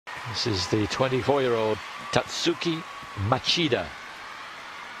This is the 24-year-old Tatsuki Machida.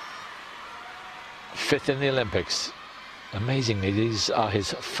 5th in the Olympics. Amazingly, these are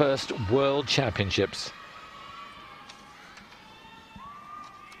his first World Championships.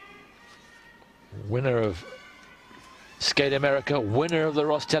 Winner of Skate America, winner of the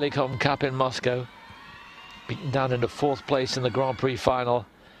Rostelecom Cup in Moscow. Beaten down into 4th place in the Grand Prix final.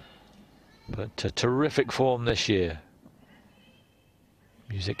 But a terrific form this year.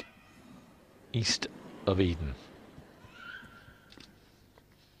 Music east of Eden.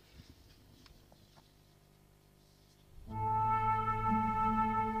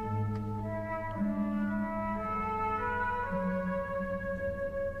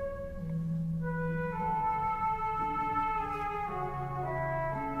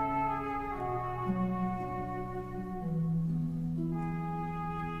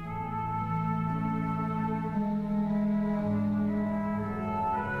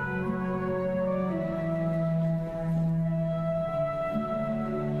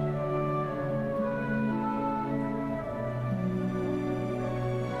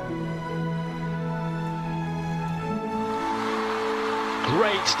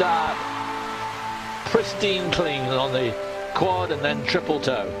 Great start, pristine clean on the quad and then triple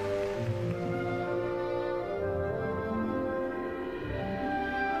toe.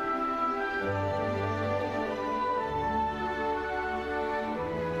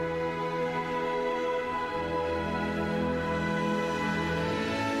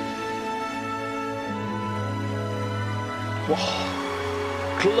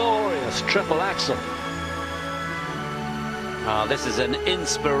 Whoa, glorious triple axel. Oh, this is an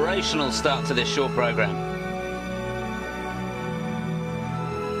inspirational start to this short program.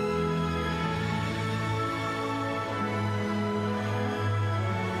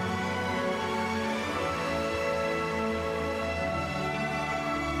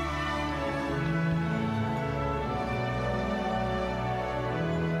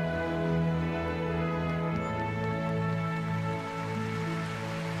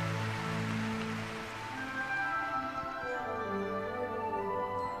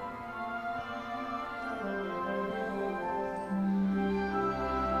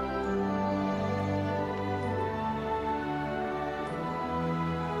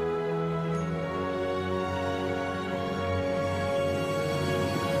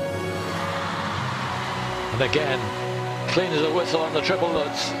 And again, clean as a whistle on the triple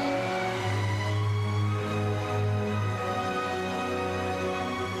lutz.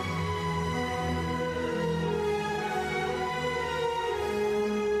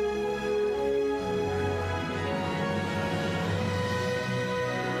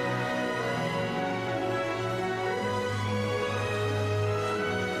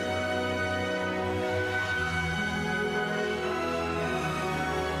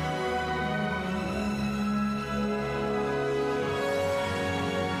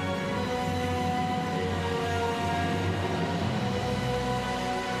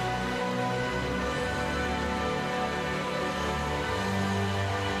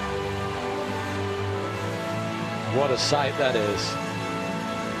 What a sight that is.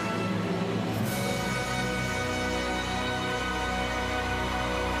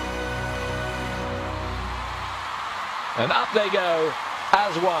 And up they go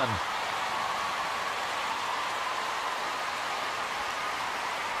as one.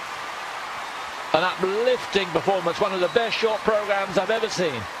 An uplifting performance, one of the best short programs I've ever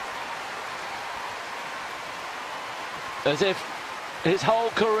seen. As if his whole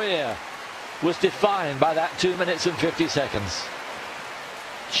career was defined by that 2 minutes and 50 seconds.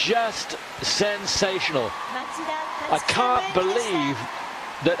 Just sensational. I can't believe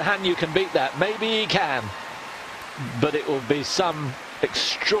that Hanyu can beat that. Maybe he can, but it will be some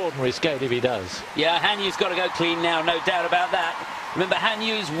extraordinary skate if he does. Yeah, Hanyu's got to go clean now, no doubt about that. Remember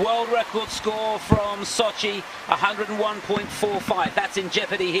Hanyu's world record score from Sochi, 101.45. That's in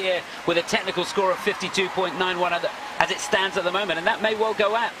jeopardy here with a technical score of 52.91 as it stands at the moment. And that may well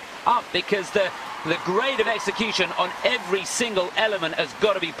go up because the grade of execution on every single element has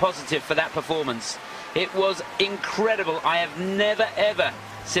got to be positive for that performance. It was incredible. I have never, ever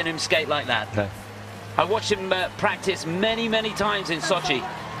seen him skate like that. Okay. I watched him practice many, many times in Sochi.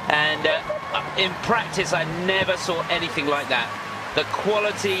 And in practice, I never saw anything like that. The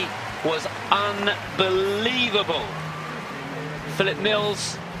quality was unbelievable. Philip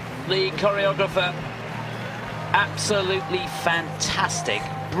Mills, the choreographer, absolutely fantastic.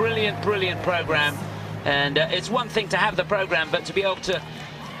 Brilliant, brilliant program. And it's one thing to have the program, but to be able to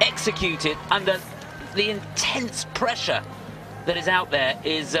execute it under the intense pressure that is out there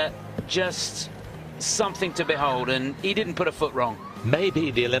is just something to behold. And he didn't put a foot wrong.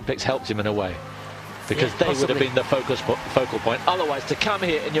 Maybe the Olympics helped him in a way, because Yeah, they would have been the focal point. Otherwise, to come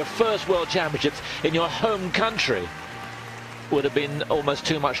here in your first World Championships in your home country would have been almost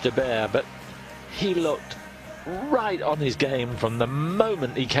too much to bear. But he looked right on his game from the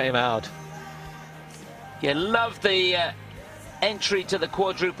moment he came out. You love the entry to the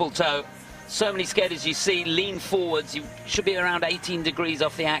quadruple toe. So many skaters you see lean forwards. You should be around 18 degrees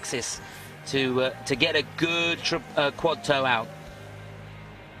off the axis to get a good quad toe out.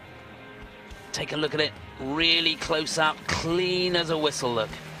 Take a look at it, really close up, clean as a whistle. Look,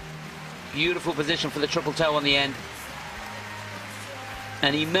 beautiful position for the triple toe on the end,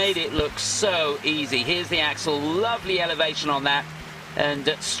 and he made it look so easy. Here's the axle, lovely elevation on that,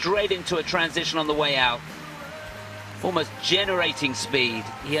 and straight into a transition on the way out, almost generating speed.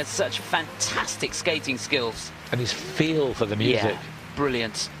 He has such fantastic skating skills, And his feel for the music. yeah,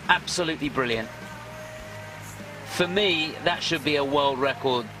 brilliant, absolutely brilliant. For me, that should be a world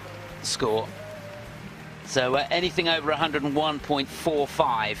record score. So anything over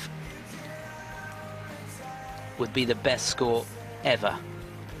 101.45 would be the best score ever.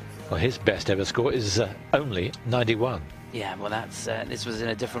 Well, his best ever score is only 91. Yeah, well, that's this was in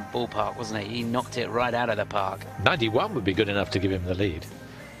a different ballpark, wasn't it? He knocked it right out of the park. 91 would be good enough to give him the lead.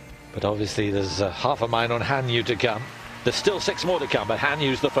 But obviously there's half a mile on Hanyu to come. There's still 6 more to come, but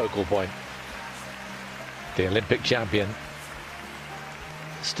Hanyu's the focal point. The Olympic champion.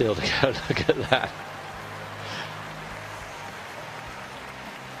 Still to go. Look at that.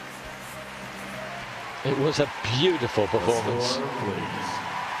 It was a beautiful performance.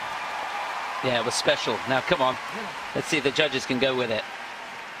 Yeah, it was special. Now, come on. Let's see if the judges can go with it.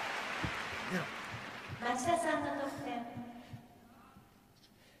 Machida-sanの得点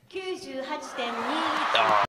98.2